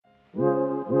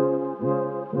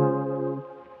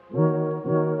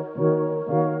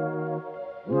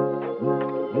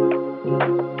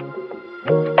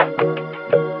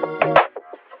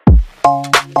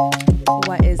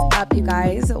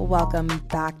welcome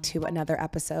back to another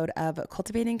episode of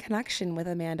Cultivating Connection with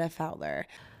Amanda Fowler.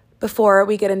 Before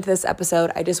we get into this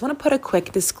episode, I just want to put a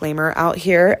quick disclaimer out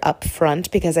here up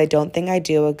front because I don't think I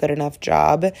do a good enough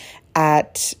job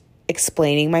at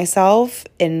explaining myself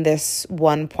in this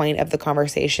one point of the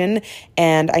conversation.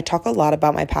 And I talk a lot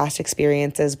about my past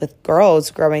experiences with girls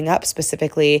growing up,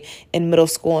 specifically in middle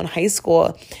school and high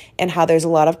school, and how there's a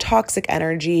lot of toxic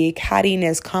energy,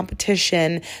 cattiness,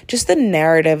 competition, just the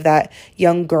narrative that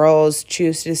young girls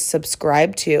choose to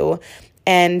subscribe to.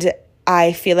 And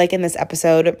I feel like in this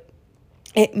episode,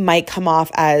 it might come off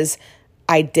as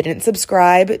I didn't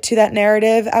subscribe to that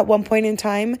narrative at one point in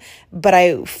time, but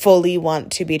I fully want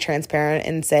to be transparent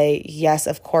and say, yes,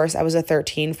 of course, I was a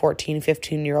 13, 14,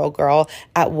 15-year-old girl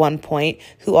at one point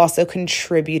who also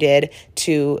contributed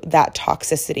to that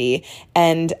toxicity.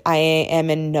 And I am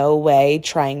in no way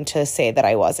trying to say that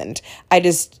I wasn't. I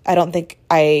don't think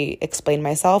I explained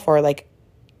myself or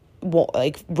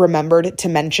remembered to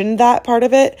mention that part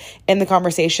of it in the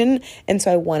conversation. And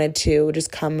so I wanted to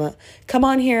just come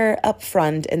on here up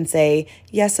front and say,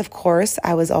 yes, of course,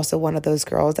 I was also one of those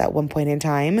girls at one point in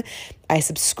time. I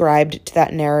subscribed to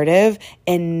that narrative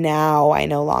and now I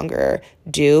no longer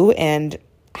do and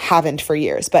haven't for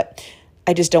years. But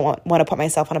I just don't want to put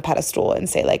myself on a pedestal and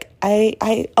say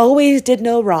I always did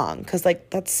no wrong, because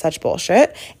that's such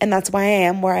bullshit. And that's why I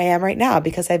am where I am right now,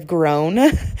 because I've grown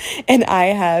and I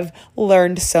have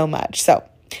learned so much. So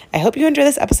I hope you enjoy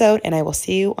this episode and I will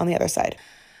see you on the other side.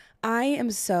 I am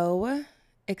so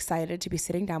excited to be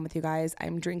sitting down with you guys.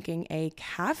 I'm drinking a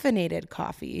caffeinated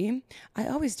coffee. I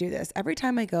always do this every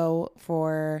time I go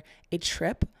for a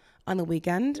trip on the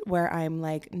weekend where I'm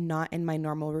not in my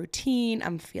normal routine.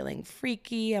 I'm feeling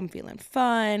freaky. I'm feeling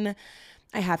fun.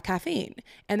 I have caffeine.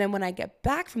 And then when I get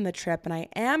back from the trip and I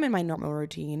am in my normal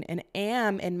routine and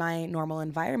am in my normal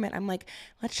environment, I'm like,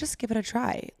 let's just give it a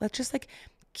try. Let's just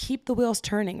keep the wheels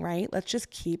turning, right? Let's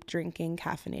just keep drinking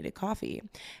caffeinated coffee.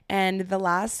 And the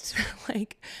last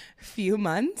few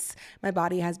months, my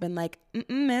body has been like,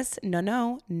 miss,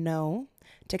 no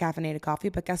to caffeinated coffee.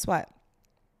 But guess what?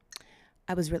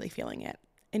 I was really feeling it.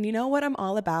 And you know what I'm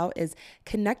all about is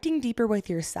connecting deeper with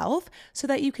yourself so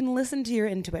that you can listen to your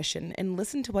intuition and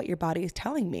listen to what your body is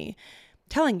telling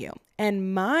you.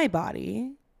 And my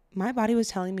body was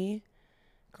telling me,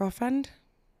 girlfriend,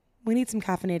 we need some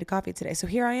caffeinated coffee today. So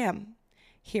here I am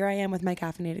with my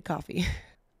caffeinated coffee.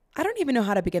 I don't even know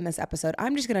how to begin this episode.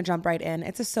 I'm just going to jump right in.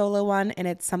 It's a solo one, and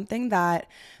it's something that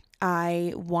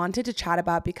I wanted to chat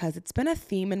about because it's been a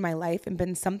theme in my life and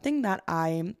been something that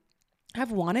I've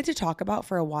wanted to talk about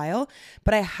for a while,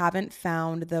 but I haven't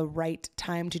found the right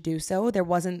time to do so. There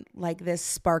wasn't this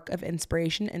spark of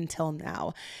inspiration until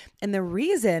now. And the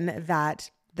reason that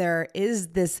there is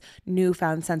this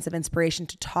newfound sense of inspiration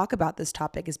to talk about this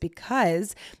topic is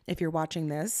because if you're watching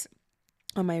this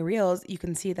on my reels, you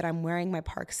can see that I'm wearing my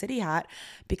Park City hat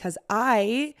because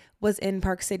I was in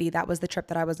Park City. That was the trip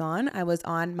that I was on. I was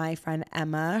on my friend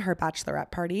Emma, her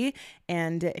bachelorette party.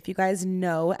 And if you guys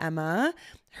know Emma,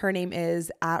 her name is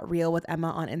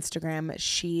 @RealWithEmma on Instagram.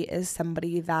 She is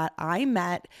somebody that I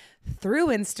met through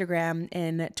Instagram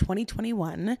in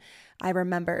 2021. I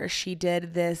remember she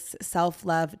did this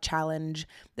self-love challenge,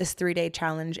 this 3-day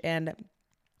challenge, and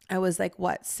I was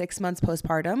 6 months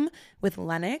postpartum with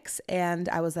Lennox, and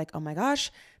I was like, oh my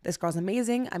gosh, this girl's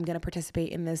amazing. I'm going to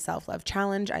participate in this self-love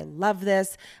challenge. I love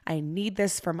this. I need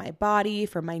this for my body,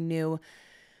 for my new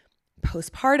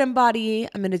postpartum body.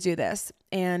 I'm going to do this.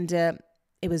 And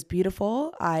it was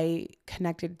beautiful. I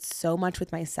connected so much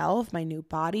with myself, my new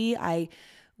body. I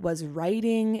was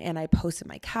writing and I posted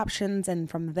my captions, and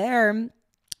from there,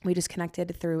 we just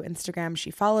connected through Instagram. She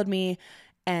followed me.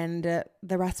 And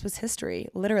the rest was history.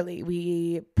 Literally,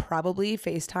 we probably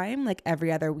FaceTime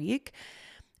every other week.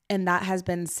 And that has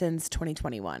been since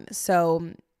 2021.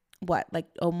 So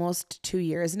almost 2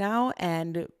 years now.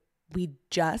 And we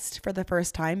just, for the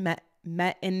first time,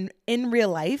 met in real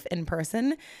life, in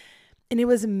person. And it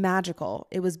was magical.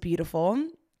 It was beautiful.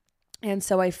 And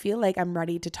so I feel like I'm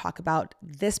ready to talk about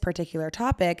this particular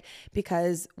topic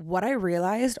because what I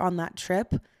realized on that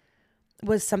trip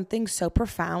was something so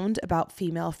profound about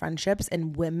female friendships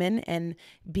and women and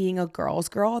being a girl's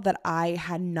girl that I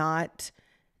had not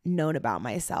known about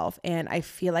myself. And I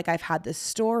feel like I've had this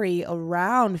story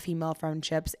around female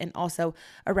friendships and also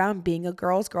around being a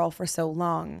girl's girl for so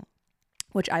long,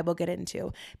 which I will get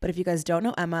into. But if you guys don't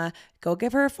know Emma, go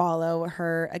give her a follow.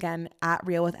 Her, again,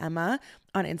 @RealWithEmma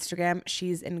on Instagram.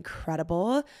 She's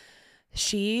incredible.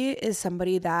 She is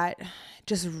somebody that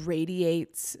just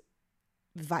radiates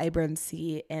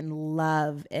vibrancy and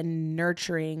love and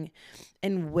nurturing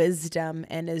and wisdom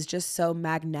and is just so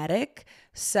magnetic.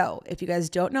 So if you guys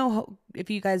don't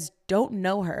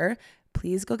know her,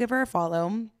 please go give her a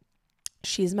follow.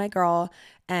 She's my girl.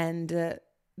 And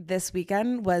this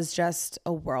weekend was just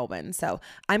a whirlwind. So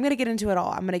I'm going to get into it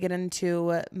all. I'm going to get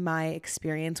into my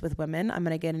experience with women. I'm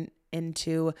going to get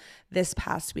into this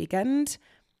past weekend.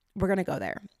 We're going to go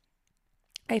there.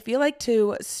 I feel like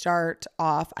to start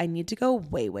off, I need to go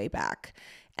way, way back.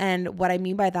 And what I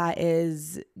mean by that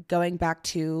is going back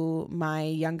to my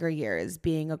younger years,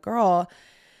 being a girl.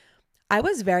 I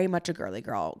was very much a girly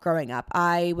girl growing up.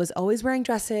 I was always wearing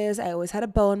dresses. I always had a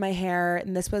bow in my hair.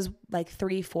 And this was like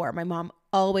 3, 4. My mom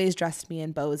always dressed me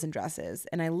in bows and dresses.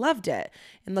 And I loved it.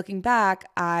 And looking back,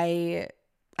 I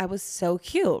was so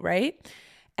cute, right?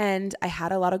 And I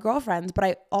had a lot of girlfriends, but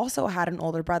I also had an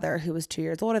older brother who was 2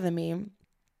 years older than me.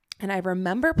 And I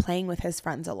remember playing with his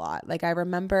friends a lot. Like I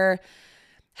remember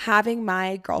having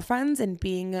my girlfriends and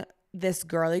being this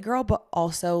girly girl, but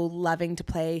also loving to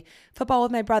play football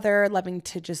with my brother, loving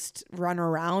to just run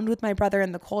around with my brother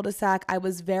in the cul-de-sac. I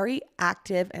was very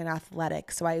active and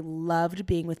athletic. So I loved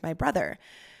being with my brother.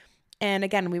 And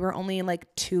again, we were only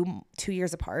like two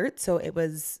years apart. So it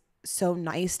was so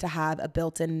nice to have a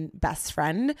built-in best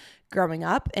friend growing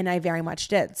up. And I very much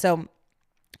did. So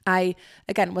I,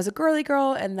 again, was a girly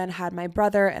girl and then had my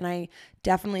brother, and I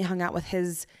definitely hung out with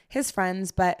his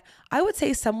friends. But I would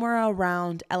say somewhere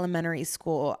around elementary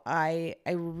school, I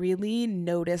really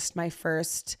noticed my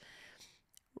first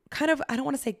kind of, I don't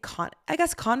want to say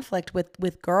conflict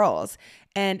with girls.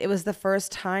 And it was the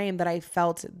first time that I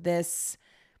felt this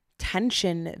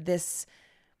tension, this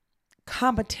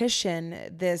competition,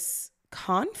 this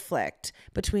conflict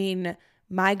between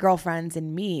my girlfriends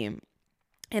and me.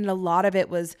 And a lot of it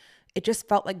just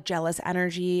felt like jealous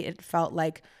energy. It felt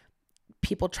like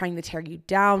people trying to tear you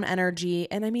down energy.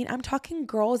 And I mean, I'm talking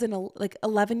girls in like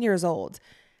 11 years old,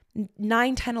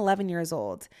 9, 10, 11 years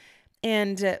old.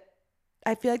 And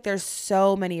I feel like there's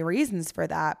so many reasons for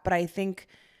that. But I think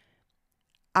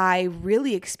I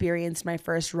really experienced my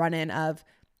first run-in of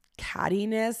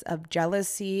cattiness, of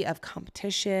jealousy, of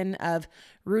competition, of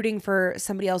rooting for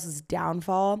somebody else's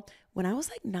downfall when I was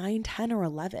like 9, 10, or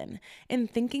 11.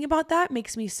 And thinking about that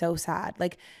makes me so sad.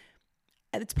 Like,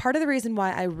 it's part of the reason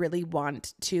why I really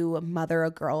want to mother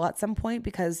a girl at some point,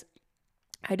 because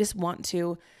I just want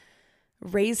to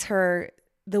raise her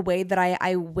the way that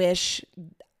I wish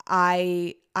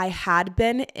I had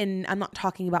been. And I'm not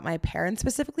talking about my parents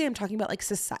specifically. I'm talking about like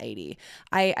society.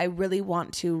 I really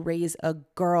want to raise a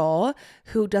girl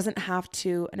who doesn't have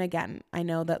to, and again, I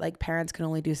know that like parents can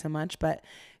only do so much, but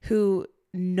who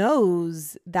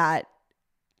knows that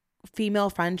female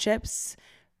friendships,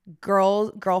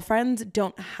 girlfriends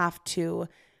don't have to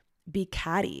be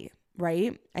catty,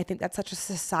 right? I think that's such a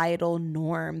societal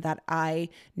norm that I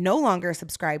no longer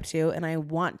subscribe to, and I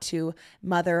want to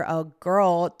mother a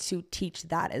girl to teach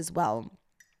that as well.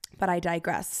 But I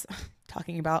digress.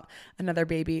 Talking about another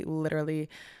baby, literally,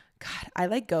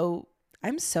 God,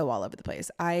 I'm so all over the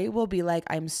place. I will be like,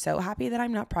 I'm so happy that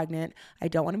I'm not pregnant. I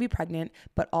don't want to be pregnant,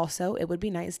 but also it would be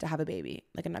nice to have a baby,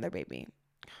 like another baby.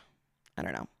 I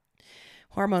don't know.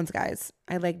 Hormones, guys.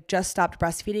 I like just stopped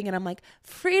breastfeeding and I'm like,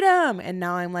 freedom. And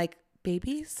now I'm like,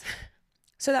 babies.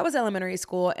 So that was elementary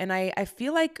school. And I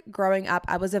feel like growing up,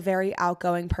 I was a very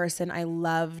outgoing person. I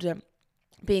loved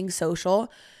being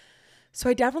social. So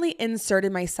I definitely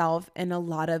inserted myself in a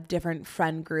lot of different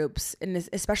friend groups, and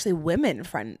especially women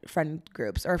friend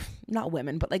groups, or not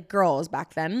women, but like girls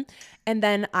back then. And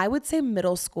then I would say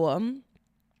middle school,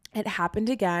 it happened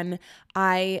again.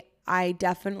 I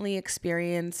definitely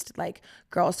experienced like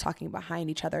girls talking behind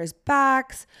each other's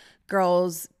backs,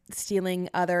 girls stealing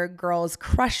other girls'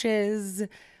 crushes.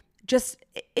 Just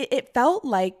it felt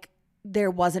like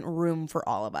there wasn't room for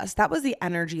all of us. That was the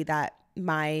energy that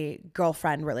my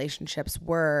girlfriend relationships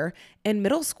were in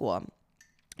middle school.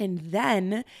 And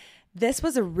then this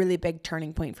was a really big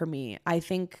turning point for me. I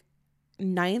think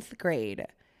 9th grade,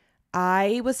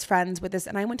 I was friends with this,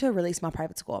 and I went to a really small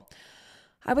private school.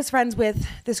 I was friends with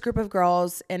this group of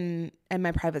girls in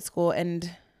my private school, and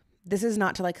this is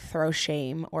not to like throw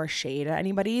shame or shade at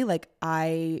anybody. Like,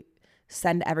 I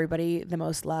send everybody the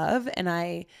most love, and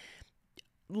I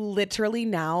literally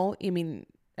now, I mean,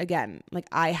 again, like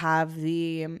I have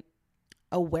the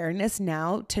awareness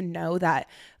now to know that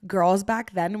girls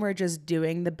back then were just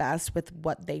doing the best with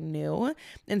what they knew.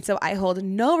 And so I hold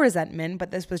no resentment,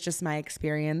 but this was just my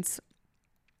experience.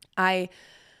 I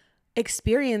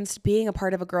experienced being a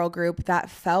part of a girl group that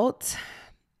felt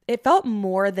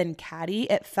more than catty.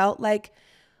 It felt like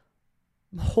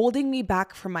holding me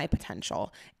back from my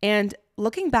potential. And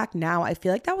looking back now, I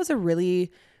feel like that was a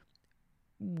really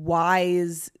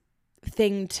wise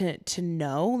thing to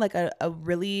know, like a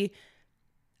really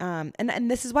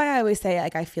and this is why I always say,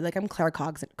 like, I feel like I'm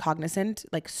claircognizant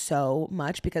like so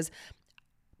much, because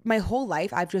my whole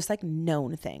life I've just like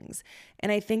known things.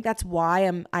 And I think that's why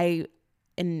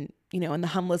in the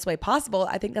humblest way possible,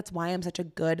 I think that's why I'm such a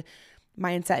good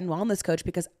mindset and wellness coach,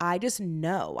 because I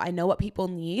know what people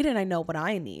need and I know what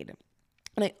I need.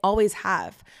 And I always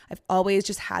have. I've always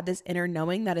just had this inner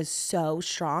knowing that is so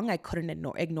strong, I couldn't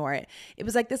ignore it. It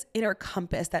was like this inner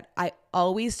compass that I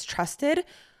always trusted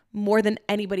more than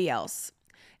anybody else.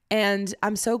 And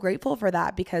I'm so grateful for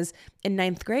that, because in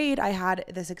 9th grade, I had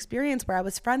this experience where I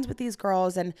was friends with these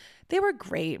girls and they were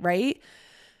great, right?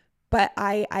 But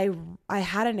I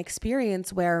had an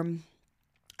experience where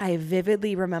I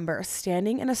vividly remember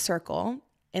standing in a circle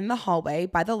in the hallway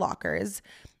by the lockers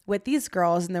with these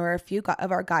girls, and there were a few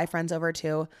of our guy friends over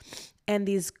too. And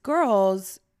these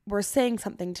girls were saying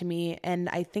something to me, and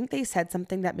I think they said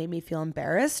something that made me feel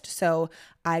embarrassed. So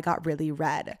I got really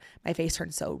red. My face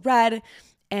turned so red.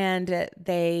 And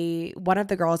one of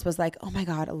the girls was like, oh my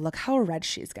God, look how red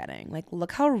she's getting. Like,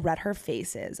 look how red her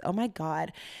face is. Oh my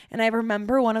God. And I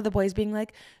remember one of the boys being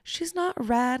like, she's not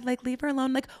red. Like, leave her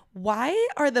alone. Like, why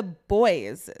are the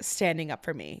boys standing up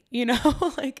for me? You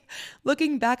know, like,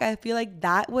 looking back, I feel like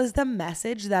that was the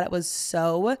message that it was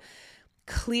so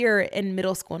clear in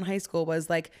middle school and high school, was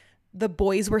like, the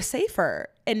boys were safer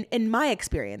in my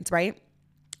experience, right?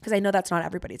 Because I know that's not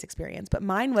everybody's experience, but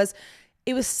mine was,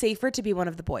 it was safer to be one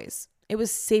of the boys. It was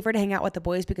safer to hang out with the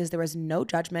boys because there was no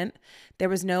judgment. There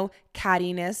was no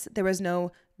cattiness. There was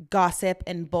no gossip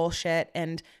and bullshit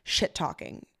and shit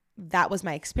talking. That was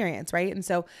my experience, right? And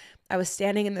so I was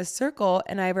standing in this circle,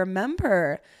 and I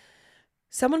remember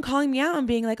someone calling me out and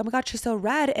being like, oh my God, she's so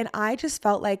red. And I just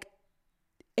felt like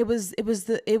it was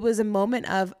a moment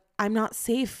of, I'm not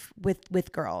safe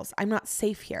with girls. I'm not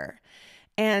safe here.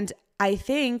 And I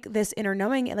think this inner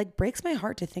knowing, it like breaks my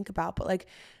heart to think about, but like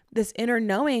this inner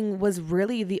knowing was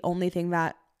really the only thing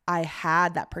that I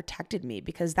had that protected me,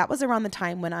 because that was around the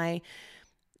time when I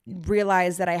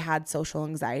realized that I had social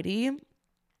anxiety.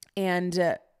 And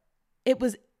it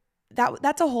was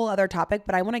that's a whole other topic,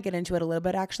 but I want to get into it a little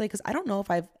bit actually, because I don't know if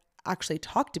I've actually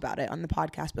talked about it on the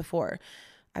podcast before.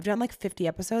 I've done like 50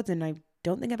 episodes and I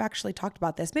don't think I've actually talked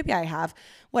about this. Maybe I have.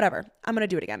 Whatever. I'm going to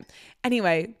do it again.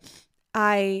 Anyway,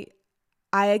 I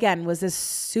again was this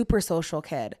super social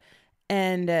kid,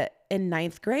 and in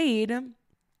 9th grade,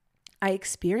 I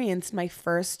experienced my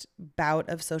first bout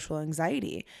of social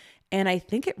anxiety, and I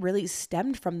think it really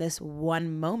stemmed from this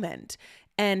one moment.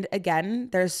 And again,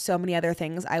 there's so many other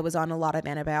things. I was on a lot of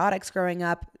antibiotics growing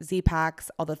up, Z-Packs,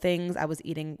 all the things. I was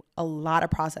eating a lot of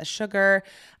processed sugar.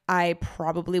 I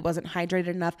probably wasn't hydrated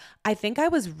enough. I think I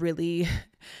was really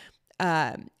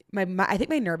I think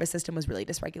my nervous system was really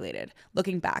dysregulated.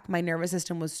 Looking back, my nervous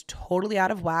system was totally out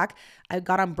of whack. I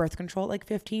got on birth control at like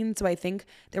 15. So I think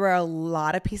there were a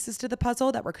lot of pieces to the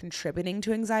puzzle that were contributing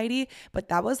to anxiety. But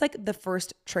that was like the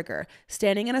first trigger,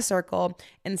 standing in a circle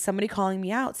and somebody calling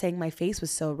me out saying my face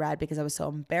was so red because I was so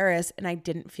embarrassed and I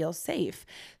didn't feel safe.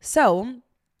 So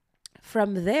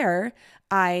from there,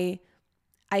 I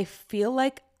feel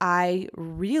like I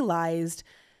realized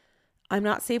I'm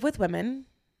not safe with women.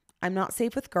 I'm not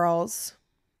safe with girls.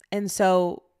 And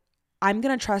so I'm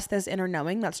going to trust this inner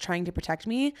knowing that's trying to protect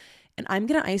me, and I'm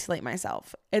going to isolate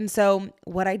myself. And so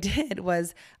what I did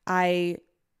was and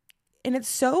it's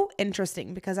so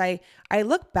interesting because I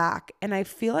look back and I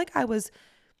feel like I was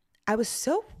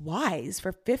so wise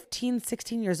for 15,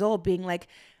 16 years old, being like,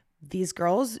 these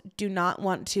girls do not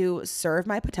want to serve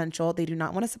my potential. They do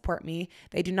not want to support me.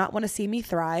 They do not want to see me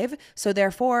thrive. So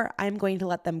therefore, I'm going to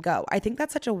let them go. I think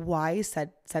that's such a wise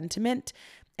sentiment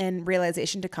and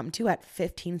realization to come to at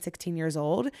 15, 16 years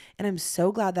old. And I'm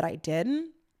so glad that I did.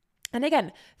 And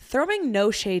again, throwing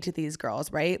no shade to these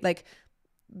girls, right? Like,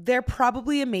 they're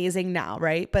probably amazing now,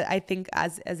 right? But I think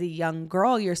as a young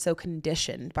girl, you're so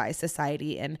conditioned by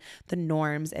society and the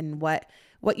norms and what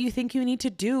you think you need to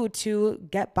do to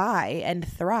get by and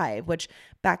thrive, which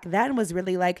back then was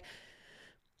really like,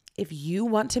 if you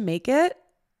want to make it,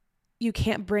 you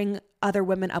can't bring other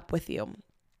women up with you.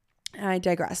 And I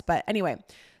digress. But anyway,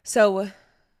 so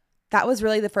that was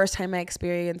really the first time I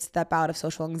experienced that bout of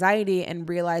social anxiety and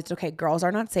realized, okay, girls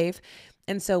are not safe.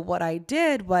 And so what I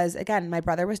did was, again, my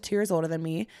brother was 2 years older than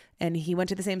me and he went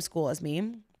to the same school as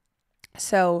me.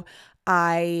 So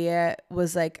I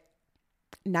was like,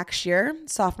 next year,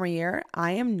 sophomore year,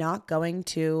 I am not going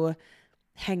to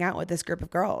hang out with this group of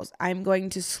girls. I'm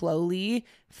going to slowly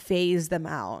phase them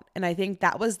out. And I think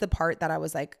that was the part that I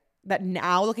was like, that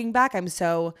now looking back, I'm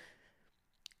so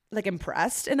like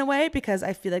impressed in a way, because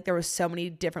I feel like there were so many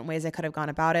different ways I could have gone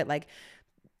about it. Like,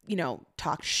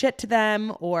 talked shit to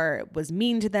them, or was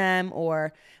mean to them,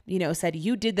 or, said,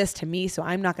 you did this to me, so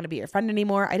I'm not going to be your friend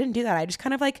anymore. I didn't do that. I just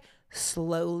kind of like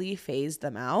slowly phased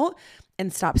them out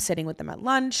and stopped sitting with them at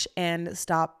lunch and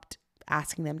stopped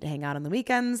asking them to hang out on the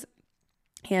weekends.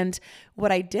 And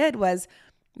what I did was,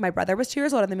 my brother was 2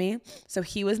 years older than me, so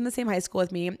he was in the same high school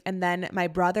with me. And then my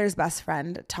brother's best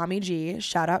friend, Tommy G,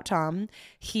 shout out Tom,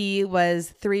 he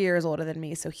was 3 years older than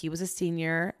me. So he was a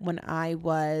senior when I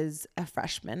was a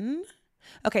freshman.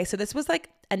 Okay, so this was like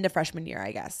end of freshman year,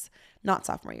 I guess, not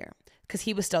sophomore year, because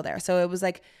he was still there. So it was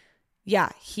like, yeah,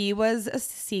 he was a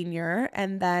senior,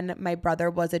 and then my brother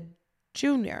was a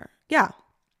junior. Yeah.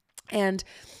 And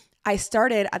I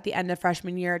started at the end of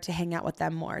freshman year to hang out with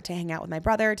them more, to hang out with my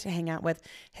brother, to hang out with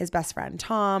his best friend,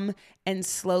 Tom. And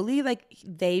slowly, like,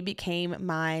 they became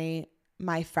my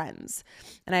friends.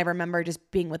 And I remember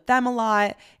just being with them a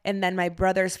lot. And then my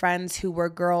brother's friends, who were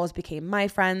girls, became my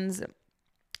friends.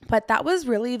 But that was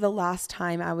really the last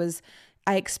time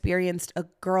I experienced a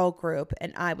girl group.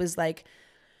 And I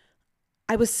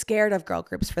was scared of girl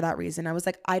groups for that reason. I was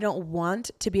like, I don't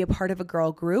want to be a part of a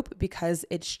girl group, because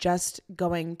it's just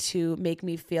going to make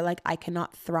me feel like I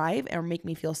cannot thrive or make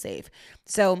me feel safe.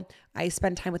 So I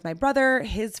spent time with my brother,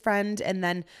 his friend, and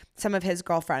then some of his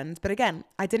girlfriends. But again,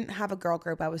 I didn't have a girl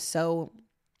group. I was so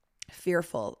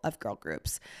fearful of girl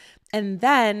groups. And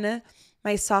then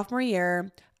my sophomore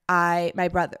year, my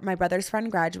brother's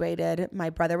friend graduated. My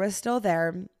brother was still there.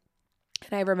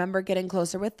 And I remember getting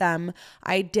closer with them.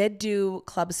 I did do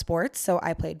club sports, so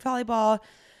I played volleyball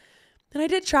and I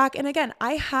did track. And again,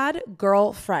 I had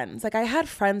girl friends. Like, I had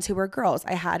friends who were girls.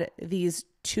 I had these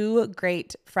two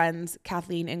great friends,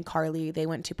 Kathleen and Carly. They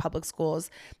went to public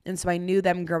schools, and so I knew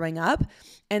them growing up.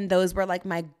 And those were like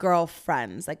my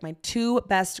girlfriends, like my two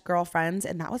best girlfriends.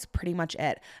 And that was pretty much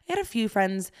it. I had a few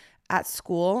friends at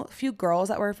school, a few girls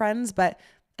that were friends, but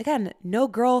again, no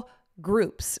girl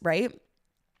groups, right?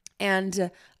 And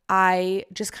I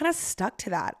just kind of stuck to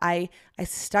that. I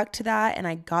stuck to that, and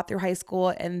I got through high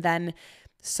school. And then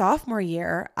junior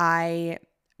year, I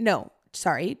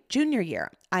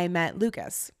met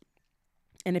Lucas.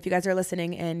 And if you guys are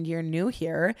listening and you're new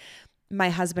here,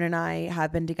 my husband and I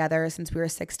have been together since we were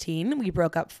 16. We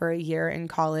broke up for a year in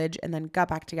college and then got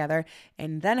back together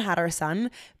and then had our son.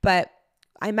 But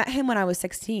I met him when I was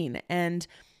 16, and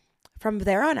from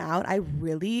there on out,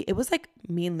 it was like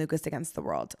me and Lucas against the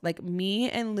world. Like,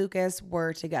 me and Lucas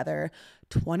were together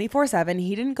 24/7.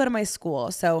 He didn't go to my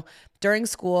school. So during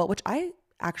school, which I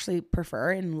actually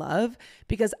prefer and love,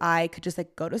 because I could just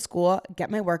like go to school,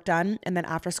 get my work done. And then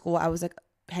after school, I was like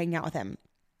hanging out with him,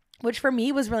 which for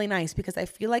me was really nice, because I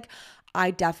feel like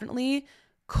I definitely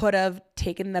could have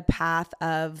taken the path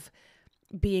of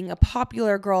being a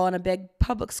popular girl in a big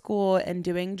public school and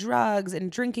doing drugs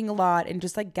and drinking a lot and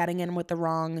just like getting in with I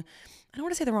don't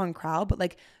want to say the wrong crowd, but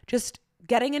like just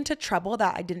getting into trouble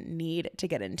that I didn't need to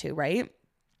get into, right?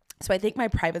 So I think my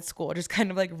private school just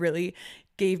kind of like really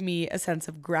gave me a sense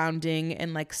of grounding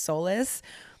and like solace.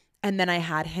 And then I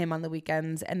had him on the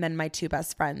weekends, and then my two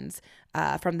best friends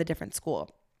from the different school.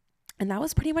 And that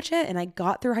was pretty much it. And I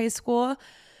got through high school,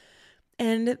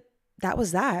 and that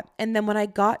was that. And then when I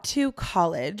got to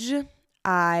college,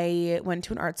 I went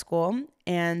to an art school,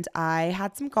 and I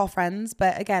had some girlfriends,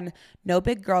 but again, no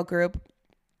big girl group.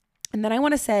 And then I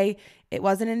want to say it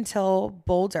wasn't until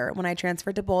Boulder, when I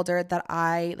transferred to Boulder, that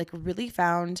I like really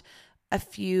found a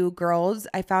few girls.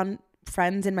 I found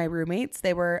friends in my roommates.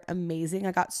 They were amazing.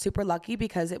 I got super lucky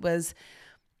because it was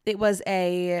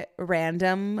a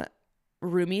random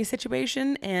roomie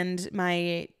situation, and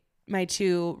my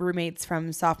two roommates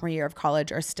from sophomore year of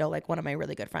college are still like one of my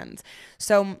really good friends.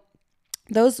 So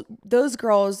those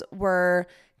girls were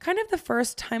kind of the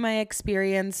first time I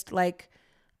experienced like,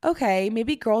 okay,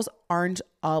 maybe girls aren't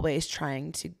always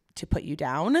trying to put you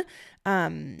down.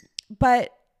 But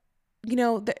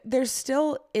there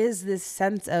still is this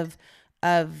sense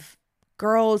of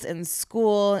girls in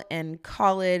school and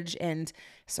college and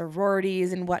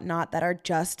sororities and whatnot that are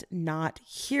just not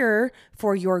here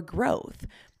for your growth.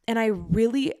 And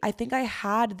I think I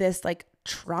had this like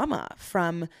trauma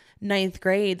from ninth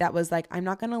grade that was like, I'm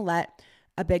not going to let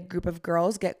a big group of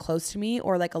girls get close to me,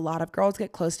 or like a lot of girls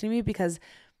get close to me, because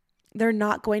they're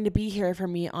not going to be here for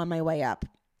me on my way up,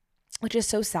 which is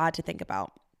so sad to think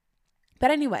about.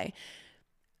 But anyway,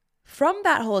 from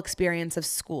that whole experience of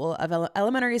school, of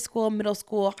elementary school, middle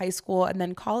school, high school, and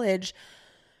then college,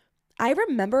 I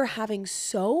remember having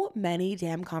so many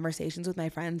damn conversations with my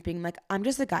friends being like, I'm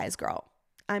just a guy's girl.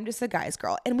 I'm just a guy's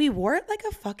girl. And we wore it like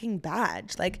a fucking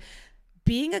badge. Like,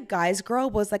 being a guy's girl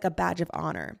was like a badge of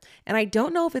honor. And I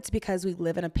don't know if it's because we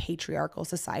live in a patriarchal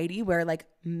society where like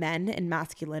men and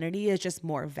masculinity is just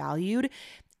more valued,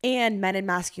 and men and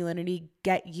masculinity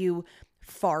get you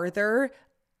farther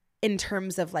in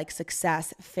terms of like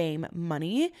success, fame,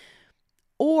 money,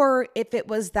 or if it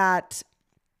was that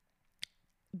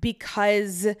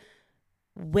because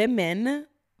women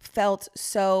felt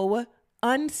so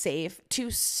unsafe to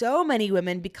so many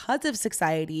women because of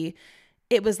society,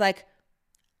 it was like,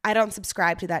 I don't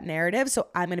subscribe to that narrative, so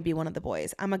I'm going to be one of the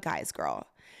boys. I'm a guy's girl.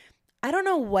 I don't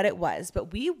know what it was,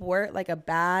 but we wore it like a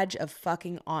badge of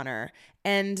fucking honor.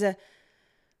 And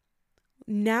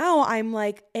now I'm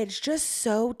like, it's just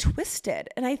so twisted.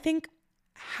 And I think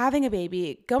having a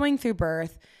baby, going through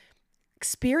birth,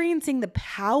 experiencing the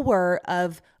power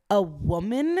of a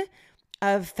woman,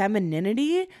 of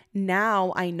femininity,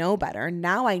 now I know better.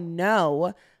 Now I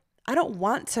know I don't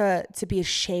want to be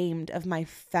ashamed of my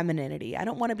femininity. I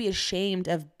don't want to be ashamed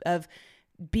of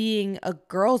being a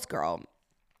girl's girl.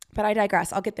 But I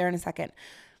digress. I'll get there in a second.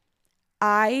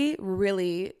 I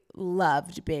really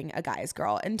loved being a guy's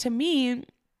girl. And to me,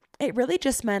 it really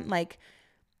just meant like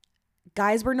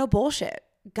guys were no bullshit.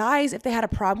 Guys, if they had a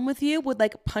problem with you, would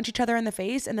like punch each other in the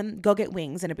face and then go get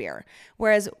wings and a beer.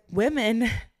 Whereas women,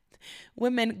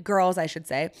 girls, I should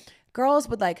say, girls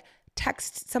would like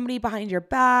text somebody behind your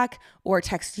back or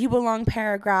text you a long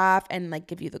paragraph and like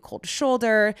give you the cold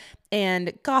shoulder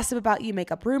and gossip about you,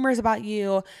 make up rumors about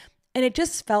you. And it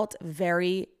just felt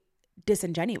very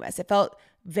disingenuous. It felt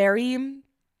very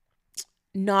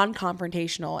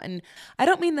non-confrontational. And I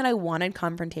don't mean that I wanted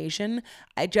confrontation.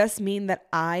 I just mean that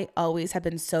I always have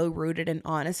been so rooted in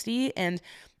honesty. And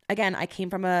again, I came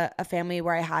from a family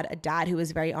where I had a dad who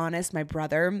was very honest. My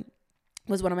brother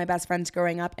was one of my best friends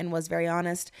growing up and was very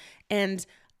honest. And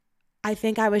I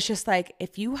think I was just like,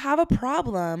 if you have a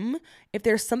problem, if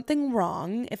there's something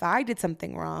wrong, if I did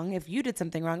something wrong, if you did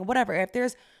something wrong, whatever, if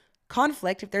there's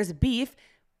conflict, if there's beef,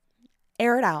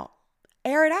 air it out.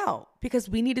 Air it out because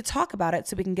we need to talk about it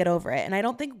so we can get over it. And I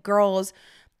don't think girls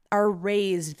are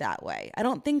raised that way. I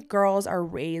don't think girls are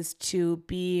raised to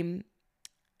be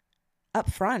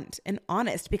upfront and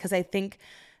honest because I think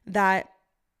that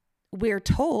we're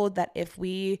told that if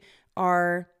we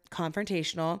are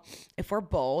confrontational, if we're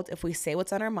bold, if we say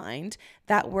what's on our mind,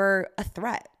 that we're a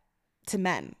threat to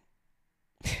men.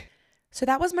 So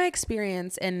that was my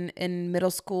experience in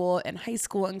middle school and high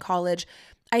school and college.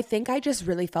 I think I just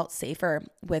really felt safer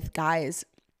with guys.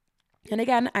 And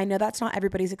again, I know that's not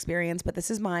everybody's experience, but this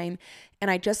is mine.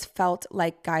 And I just felt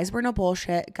like guys were no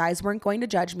bullshit. Guys weren't going to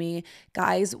judge me.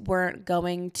 Guys weren't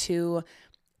going to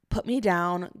put me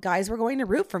down. Guys were going to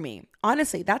root for me.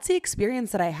 Honestly, that's the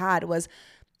experience that I had was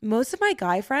most of my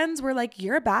guy friends were like,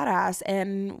 you're a badass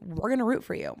and we're going to root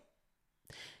for you.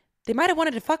 They might have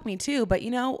wanted to fuck me too, but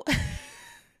you know,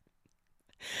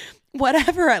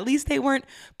 whatever, at least they weren't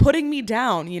putting me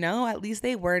down, you know, at least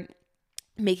they weren't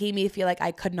making me feel like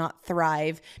I could not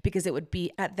thrive because it would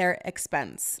be at their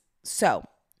expense. So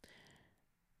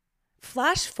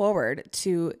flash forward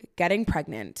to getting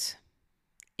pregnant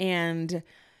and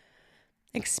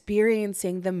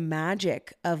experiencing the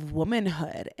magic of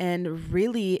womanhood and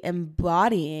really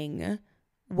embodying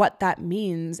what that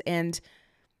means and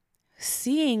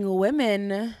seeing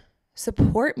women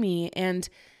support me and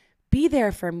be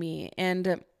there for me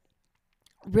and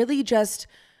really just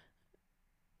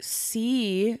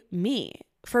see me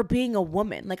for being a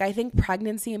woman. Like I think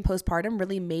pregnancy and postpartum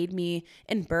really made me,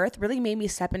 and birth really made me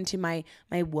step into my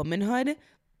womanhood.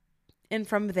 And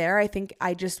from there, I think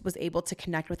I just was able to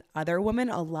connect with other women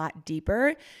a lot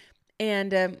deeper.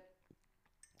 And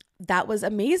that was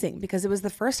amazing because it was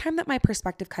the first time that my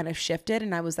perspective kind of shifted.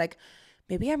 And I was like,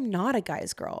 maybe I'm not a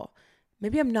guy's girl.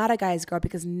 Maybe I'm not a guy's girl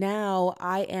because now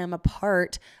I am a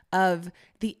part of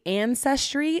the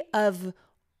ancestry of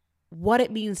what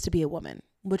it means to be a woman,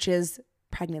 which is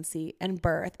pregnancy and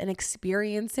birth and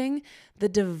experiencing the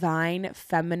divine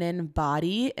feminine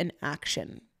body in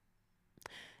action.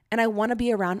 And I want to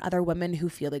be around other women who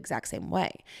feel the exact same way.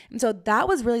 And so that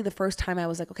was really the first time I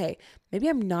was like, okay, maybe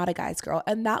I'm not a guy's girl.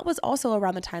 And that was also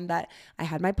around the time that I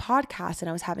had my podcast and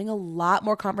I was having a lot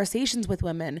more conversations with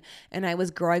women and I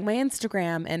was growing my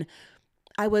Instagram and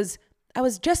I was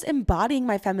just embodying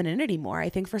my femininity more. I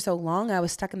think for so long I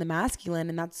was stuck in the masculine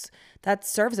and that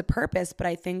serves a purpose. But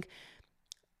I think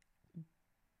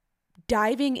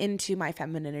diving into my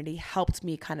femininity helped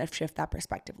me kind of shift that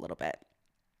perspective a little bit.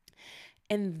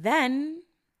 And then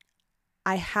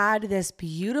I had this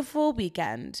beautiful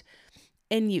weekend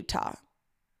in Utah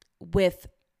with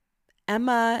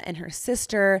Emma and her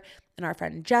sister and our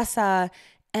friend Jessa.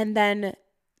 And then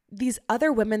these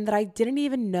other women that I didn't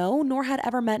even know nor had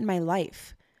ever met in my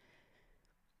life.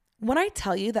 When I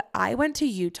tell you that I went to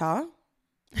Utah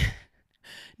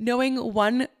knowing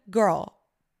one girl.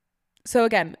 So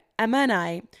again, Emma and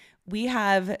I, we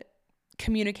have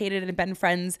communicated and been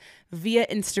friends via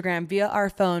Instagram, via our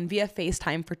phone, via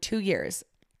FaceTime for 2 years.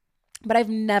 But I've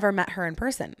never met her in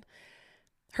person.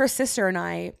 Her sister and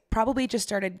I probably just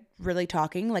started really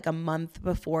talking like a month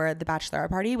before the bachelorette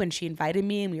party when she invited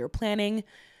me and we were planning.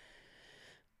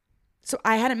 So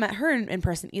I hadn't met her in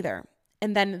person either.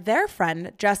 And then their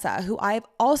friend, Jessa, who I've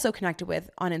also connected with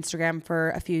on Instagram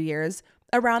for a few years,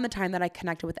 around the time that I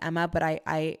connected with Emma, but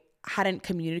I hadn't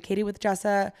communicated with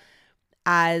Jessa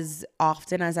as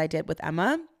often as I did with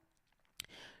Emma.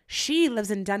 She lives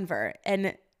in Denver,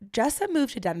 and Jessa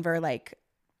moved to Denver like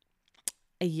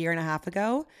a year and a half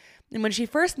ago. And when she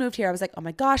first moved here, I was like, oh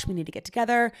my gosh, we need to get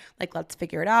together. Like, let's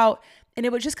figure it out. And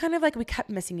it was just kind of like we kept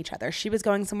missing each other. She was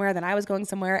going somewhere, then I was going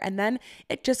somewhere. And then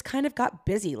it just kind of got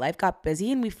busy. Life got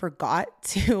busy and we forgot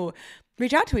to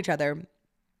reach out to each other.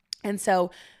 And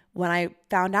so when I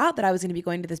found out that I was going to be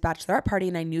going to this bachelorette party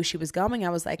and I knew she was going, I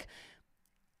was like,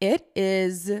 it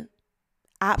is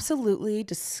absolutely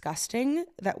disgusting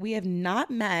that we have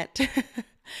not met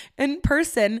in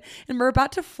person and we're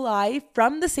about to fly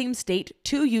from the same state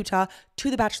to Utah to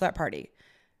the bachelorette party.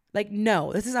 Like,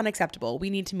 no, this is unacceptable. We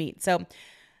need to meet. So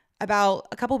about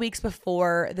a couple weeks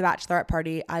before the bachelorette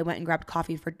party, I went and grabbed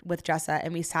coffee with Jessa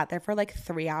and we sat there for like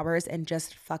 3 hours and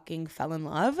just fucking fell in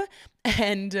love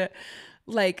and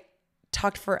like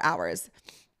talked for hours.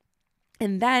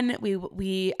 And then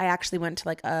I actually went to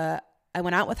like I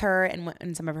went out with her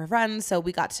and some of her friends. So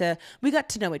we got to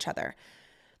know each other.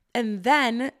 And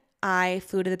then I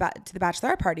flew to the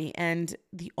bachelorette party, and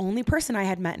the only person I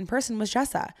had met in person was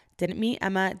Jessa. Didn't meet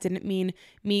Emma, didn't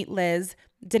meet Liz,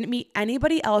 didn't meet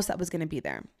anybody else that was going to be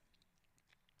there.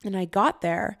 And I got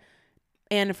there,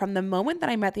 and from the moment that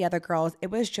I met the other girls,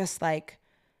 it was just like,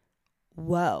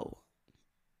 whoa.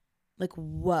 Like,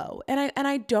 whoa. And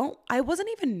I wasn't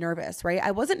even nervous, right?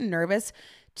 I wasn't nervous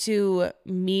to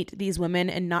meet these women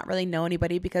and not really know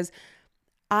anybody because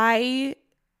I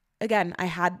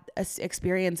had an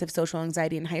experience of social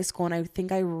anxiety in high school, and I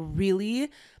think I really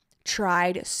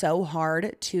tried so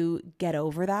hard to get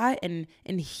over that and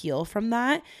heal from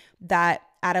that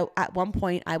at one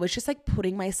point I was just like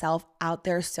putting myself out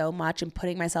there so much and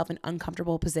putting myself in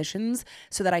uncomfortable positions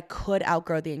so that I could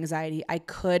outgrow the anxiety. I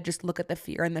could just look at the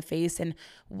fear in the face and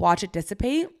watch it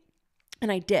dissipate.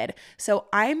 And I did. So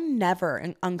I'm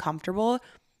never uncomfortable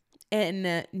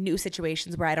in new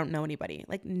situations where I don't know anybody,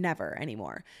 like never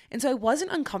anymore. And so I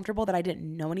wasn't uncomfortable that I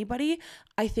didn't know anybody.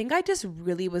 I think I just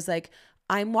really was like,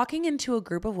 I'm walking into a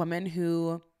group of women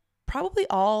who probably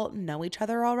all know each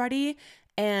other already.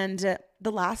 And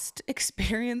the last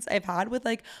experience I've had with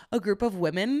like a group of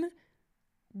women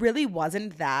really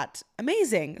wasn't that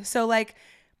amazing. So like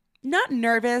not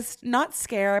nervous, not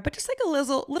scared, but just like a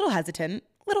little hesitant,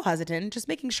 just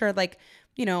making sure like,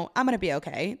 you know, I'm going to be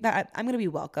okay, that I'm going to be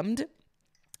welcomed.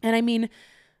 And I mean,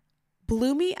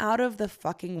 blew me out of the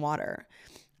fucking water.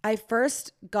 I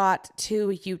first got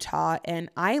to Utah and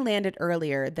I landed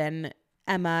earlier than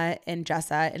Emma and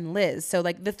Jessa and Liz. So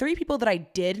like the 3 people that I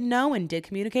did know and did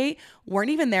communicate weren't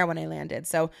even there when I landed.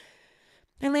 So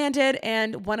I landed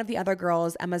and one of the other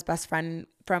girls, Emma's best friend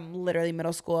from literally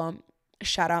middle school,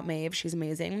 shout out Maeve, she's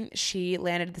amazing. She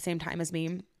landed at the same time as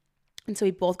me. And so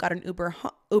we both got an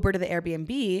Uber to the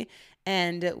Airbnb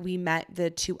and we met the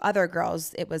 2 other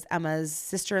girls. It was Emma's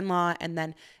sister-in-law and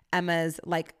then Emma's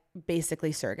like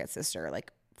basically surrogate sister,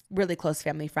 like really close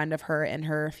family friend of her and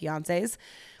her fiancés.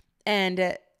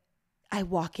 And I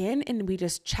walk in and we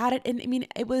just chatted. And I mean,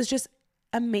 it was just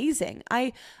amazing.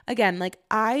 I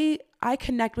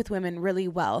connect with women really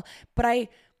well, but I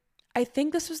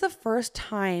think this was the first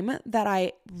time that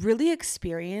I really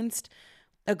experienced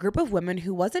a group of women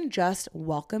who wasn't just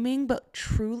welcoming, but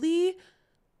truly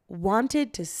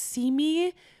wanted to see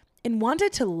me and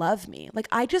wanted to love me. Like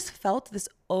I just felt this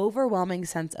overwhelming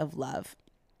sense of love.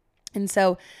 And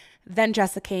so then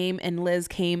Jessa came and Liz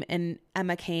came and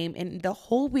Emma came, and the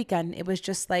whole weekend it was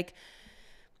just like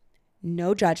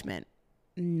no judgment,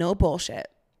 no bullshit,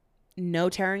 no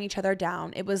tearing each other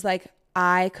down. It was like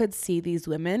I could see these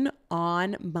women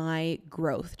on my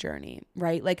growth journey,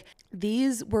 right? Like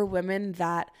these were women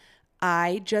that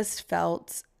I just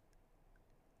felt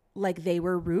like they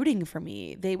were rooting for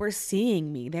me. They were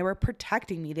seeing me. They were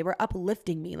protecting me. They were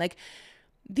uplifting me. Like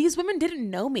these women didn't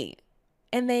know me.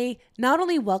 And they not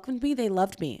only welcomed me, they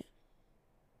loved me.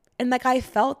 And like I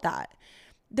felt that.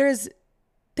 It's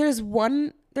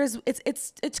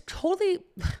totally,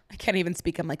 I can't even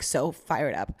speak. I'm like so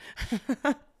fired up.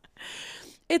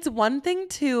 It's one thing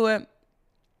to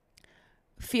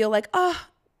feel like, oh,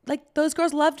 like those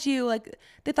girls loved you. Like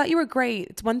they thought you were great.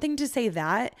 It's one thing to say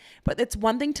that, but it's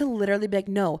one thing to literally be like,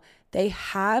 no, they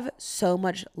have so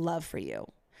much love for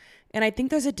you. And I think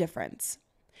there's a difference.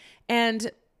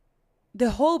 And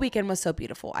the whole weekend was so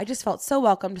beautiful. I just felt so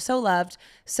welcomed, so loved,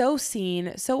 so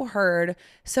seen, so heard,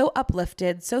 so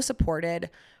uplifted, so supported,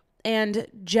 and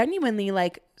genuinely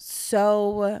like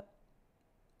so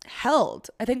held.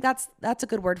 I think that's a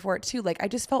good word for it too. Like I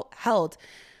just felt held.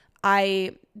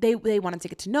 They wanted to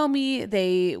get to know me.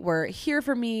 They were here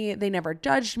for me. They never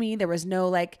judged me. There was no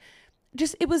like,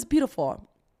 just, it was beautiful.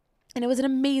 And it was an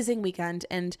amazing weekend.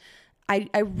 And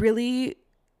I really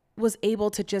was able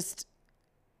to just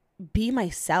be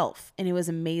myself, and it was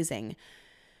amazing.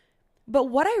 But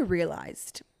what I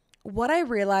realized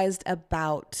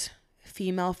about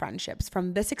female friendships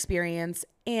from this experience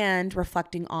and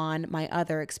reflecting on my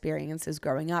other experiences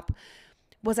growing up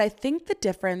was, I think the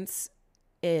difference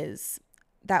is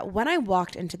that when I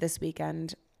walked into this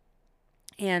weekend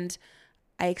and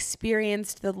I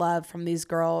experienced the love from these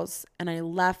girls and I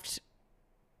left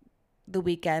the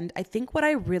weekend, I think what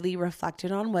I really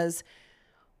reflected on was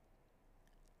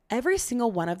every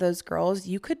single one of those girls,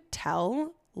 you could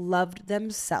tell, loved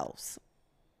themselves.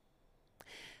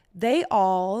 They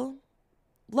all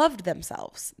loved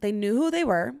themselves. They knew who they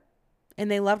were and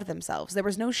they loved themselves. There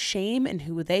was no shame in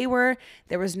who they were.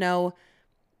 There was no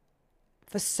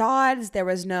facades. There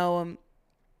was no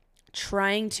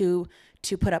trying to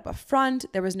put up a front.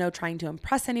 There was no trying to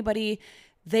impress anybody.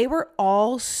 They were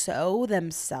all so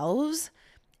themselves,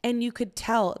 and you could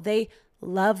tell they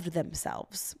loved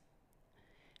themselves.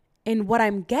 And what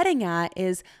I'm getting at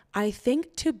is, I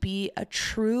think to be a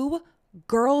true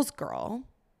girl's girl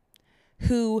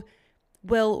who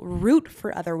will root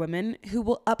for other women, who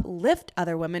will uplift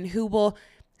other women, who will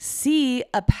see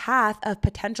a path of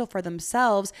potential for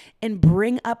themselves and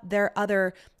bring up their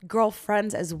other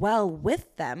girlfriends as well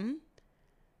with them,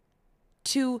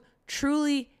 to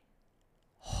truly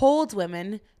hold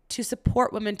women, to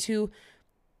support women, to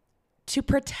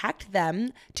protect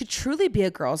them, to truly be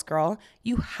a girl's girl,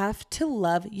 you have to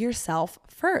love yourself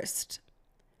first.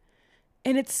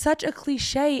 And it's such a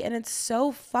cliche, and it's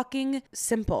so fucking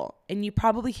simple. And you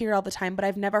probably hear it all the time, but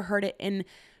I've never heard it in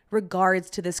regards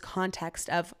to this context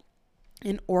of,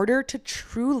 in order to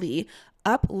truly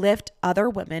uplift other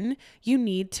women, you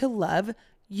need to love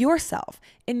yourself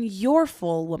in your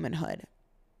full womanhood.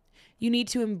 You need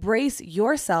to embrace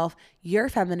yourself, your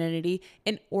femininity,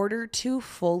 in order to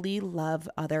fully love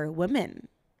other women.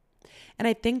 And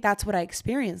I think that's what I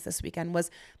experienced this weekend, was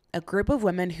a group of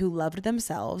women who loved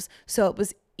themselves, so it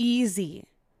was easy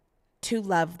to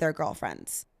love their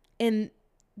girlfriends. And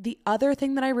the other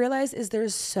thing that I realized is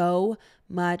there's so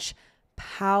much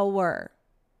power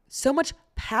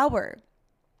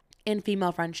in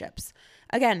female friendships.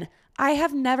 Again, I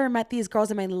have never met these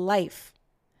girls in my life,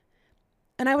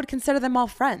 and I would consider them all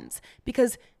friends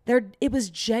because it was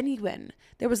genuine.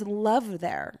 There was love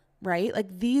there, right?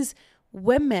 Like these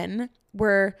women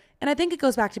were, and I think it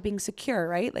goes back to being secure,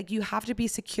 right? Like you have to be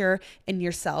secure in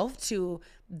yourself to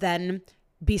then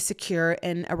be secure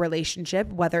in a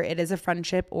relationship, whether it is a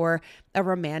friendship or a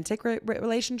romantic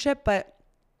relationship. But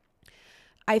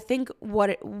I think what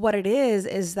it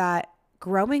is that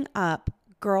growing up,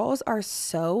 girls are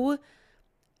so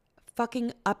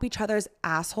fucking up each other's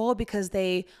asshole because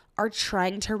they are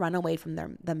trying to run away from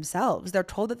themselves. They're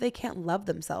told that they can't love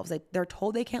themselves. They're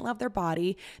told they can't love their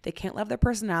body. They can't love their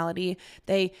personality.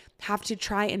 They have to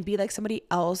try and be like somebody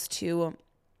else to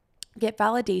get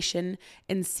validation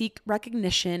and seek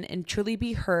recognition and truly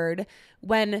be heard.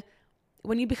 When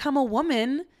you become a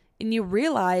woman and you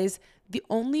realize the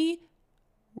only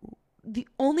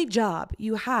job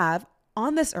you have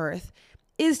on this earth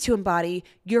is to embody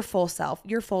your full self,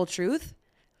 your full truth.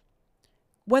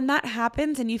 When that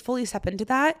happens and you fully step into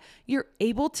that, you're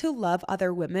able to love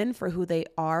other women for who they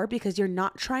are because you're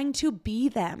not trying to be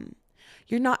them.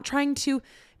 You're not trying to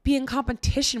be in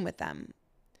competition with them.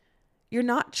 You're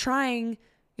not trying.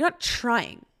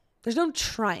 There's no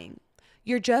trying.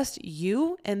 You're just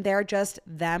you and they're just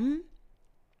them.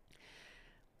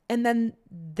 And then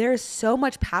there's so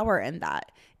much power in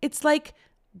that. It's like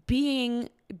being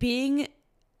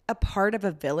a part of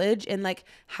a village and like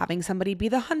having somebody be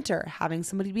the hunter, having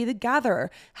somebody be the gatherer,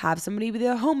 have somebody be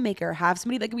the homemaker, have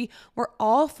somebody like we're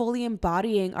all fully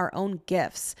embodying our own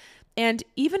gifts. And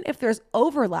even if there's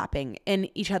overlapping in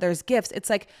each other's gifts, it's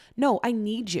like, no, I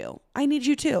need you. I need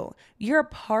you too. You're a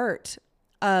part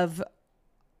of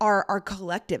our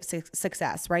collective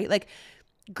success, right? Like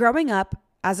growing up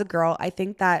as a girl, I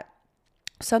think that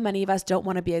so many of us don't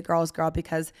want to be a girl's girl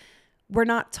because we're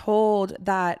not told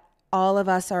that all of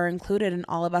us are included and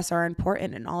all of us are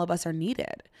important and all of us are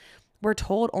needed. We're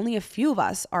told only a few of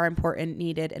us are important,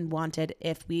 needed, and wanted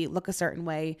if we look a certain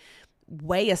way,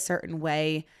 weigh a certain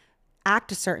way,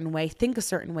 act a certain way, think a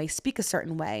certain way, speak a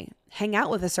certain way, hang out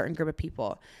with a certain group of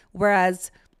people.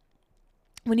 Whereas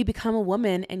when you become a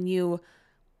woman and you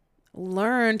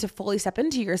learn to fully step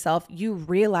into yourself, you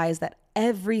realize that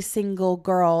every single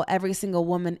girl, every single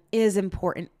woman is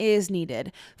important, is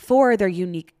needed for their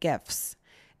unique gifts.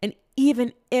 And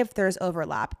even if there's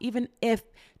overlap, even if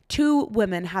two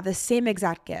women have the same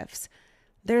exact gifts,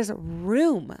 there's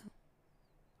room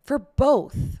for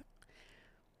both.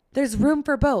 There's room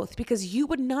for both, because you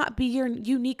would not be your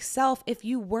unique self if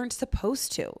you weren't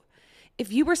supposed to.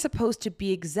 If you were supposed to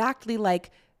be exactly like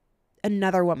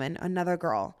another woman, another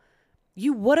girl,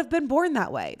 you would have been born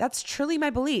that way. That's truly my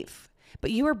belief.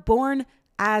 But you were born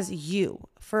as you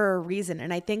for a reason.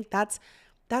 And I think that's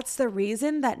the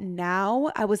reason that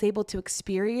now I was able to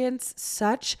experience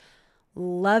such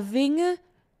loving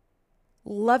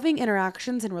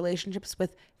interactions and relationships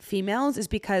with females, is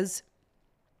because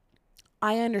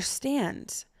I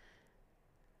understand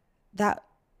that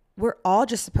we're all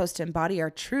just supposed to embody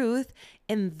our truth,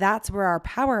 and that's where our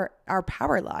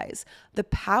power lies. The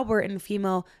power in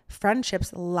female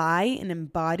friendships lie in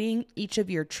embodying each of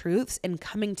your truths and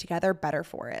coming together better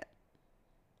for it.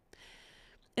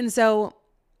 And so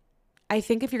I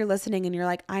think if you're listening and you're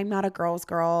like, I'm not a girl's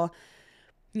girl,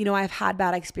 I've had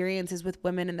bad experiences with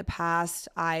women in the past.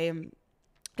 I'm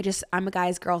a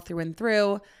guy's girl through and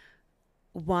through.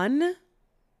 One,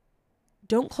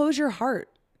 don't close your heart.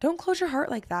 Don't close your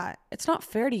heart like that. It's not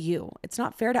fair to you. It's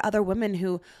not fair to other women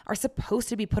who are supposed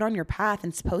to be put on your path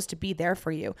and supposed to be there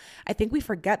for you. I think we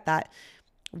forget that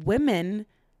women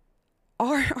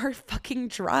are our fucking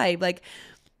tribe. Like,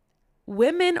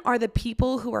 women are the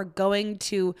people who are going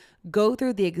to go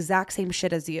through the exact same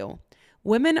shit as you.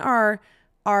 Women are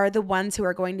the ones who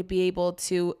are going to be able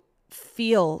to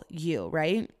feel you,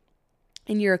 right?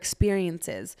 In your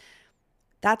experiences.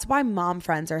 That's why mom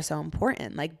friends are so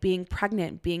important. Like being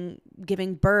pregnant,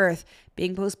 giving birth,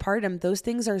 being postpartum, those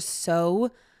things are so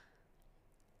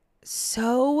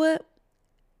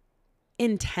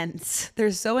intense.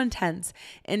 They're so intense.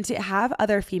 And to have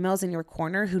other females in your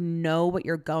corner who know what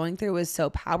you're going through is so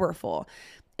powerful.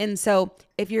 And so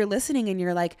if you're listening and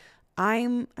you're like,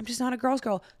 I'm just not a girl's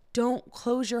girl, don't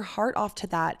close your heart off to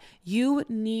that. You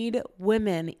need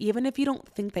women, even if you don't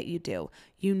think that you do.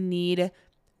 You need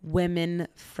women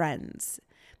friends.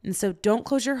 And so don't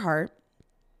close your heart.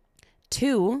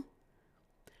 2,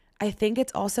 I think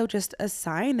it's also just a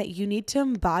sign that you need to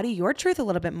embody your truth a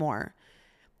little bit more.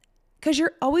 Because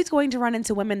you're always going to run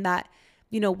into women that,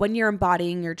 when you're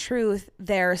embodying your truth,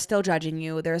 they're still judging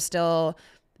you. They're still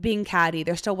being catty.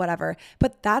 They're still whatever.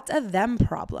 But that's a them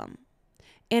problem.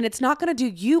 And it's not going to do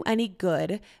you any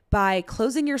good by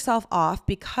closing yourself off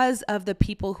because of the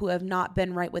people who have not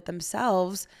been right with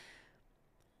themselves.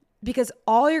 Because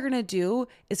all you're going to do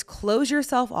is close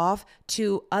yourself off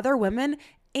to other women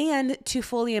and to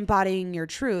fully embodying your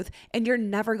truth. And you're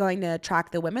never going to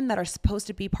attract the women that are supposed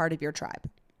to be part of your tribe.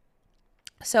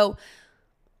 So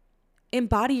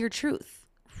embody your truth.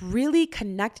 Really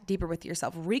connect deeper with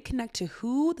yourself. Reconnect to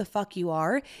who the fuck you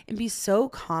are and be so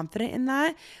confident in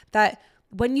that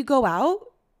when you go out,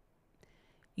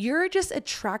 you're just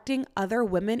attracting other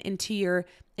women into your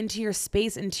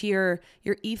space, into your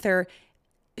ether,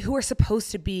 who are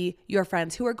supposed to be your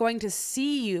friends, who are going to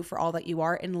see you for all that you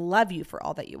are and love you for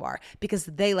all that you are because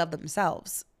they love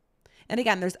themselves. And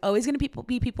again, there's always going to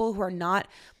be people who are not,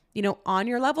 on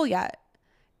your level yet.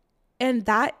 And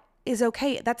that is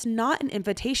okay. That's not an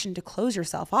invitation to close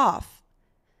yourself off.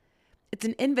 It's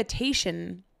an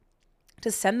invitation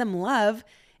to send them love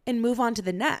and move on to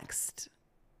the next.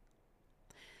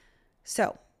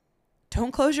 So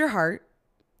don't close your heart.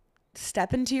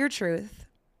 Step into your truth.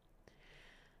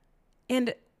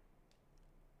 And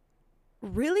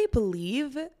really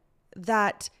believe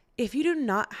that if you do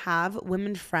not have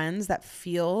women friends that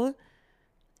feel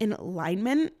in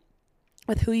alignment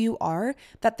with who you are,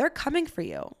 that they're coming for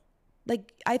you.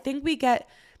 Like, I think we get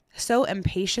so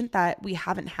impatient that we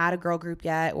haven't had a girl group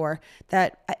yet, or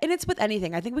that, and it's with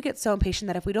anything. I think we get so impatient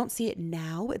that if we don't see it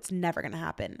now, it's never going to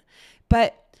happen.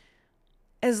 But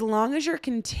as long as you're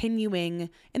continuing,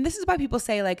 and this is why people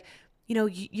say, like,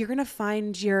 you're going to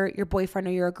find your boyfriend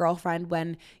or your girlfriend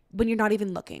when you're not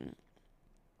even looking.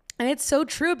 And it's so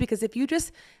true, because if you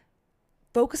just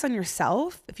focus on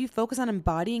yourself, if you focus on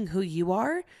embodying who you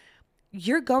are,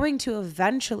 you're going to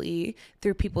eventually,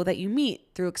 through people that you meet,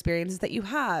 through experiences that you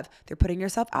have, through putting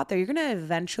yourself out there, you're going to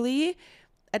eventually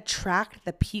attract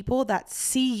the people that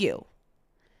see you.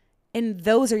 And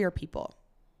those are your people.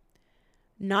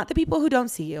 Not the people who don't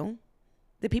see you,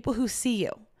 the people who see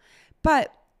you.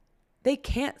 But they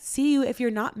can't see you if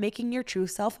you're not making your true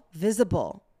self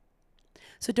visible.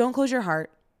 So don't close your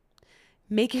heart.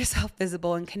 Make yourself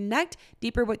visible and connect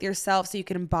deeper with yourself so you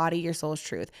can embody your soul's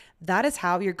truth. That is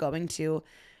how you're going to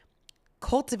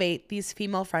cultivate these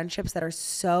female friendships that are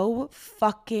so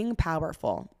fucking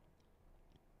powerful.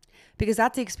 Because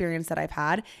that's the experience that I've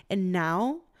had. And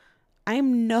now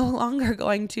I'm no longer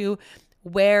going to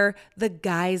wear the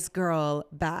guy's girl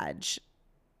badge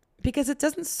because it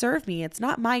doesn't serve me. It's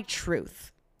not my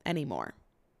truth anymore.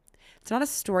 It's not a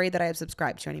story that I have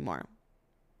subscribed to anymore.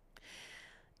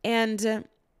 And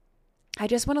I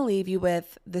just want to leave you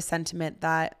with the sentiment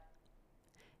that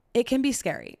it can be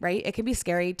scary, right? It can be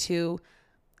scary to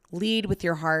lead with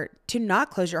your heart, to not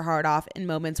close your heart off in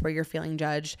moments where you're feeling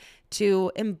judged,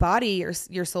 to embody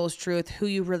your soul's truth, who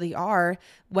you really are,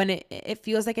 when it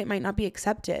feels like it might not be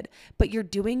accepted. But you're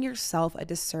doing yourself a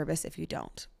disservice if you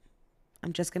don't.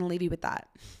 I'm just going to leave you with that.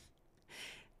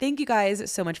 Thank you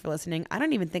guys so much for listening. I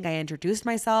don't even think I introduced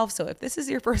myself. So if this is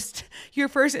your first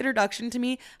introduction to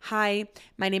me, hi,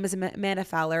 my name is Amanda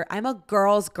Fowler. I'm a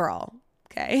girl's girl.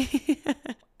 Okay.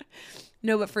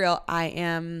 No, but for real, I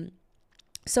am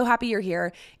so happy you're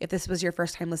here. If this was your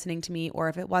first time listening to me, or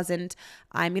if it wasn't,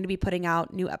 I'm going to be putting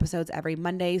out new episodes every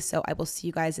Monday. So I will see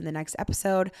you guys in the next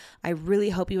episode. I really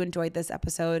hope you enjoyed this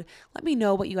episode. Let me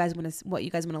know what you guys want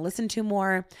to listen to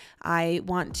more. I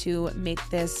want to make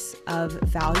this of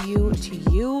value to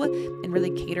you and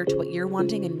really cater to what you're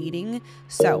wanting and needing.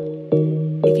 So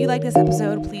if you like this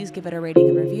episode, please give it a rating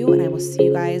and review, and I will see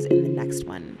you guys in the next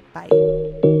one.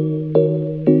 Bye.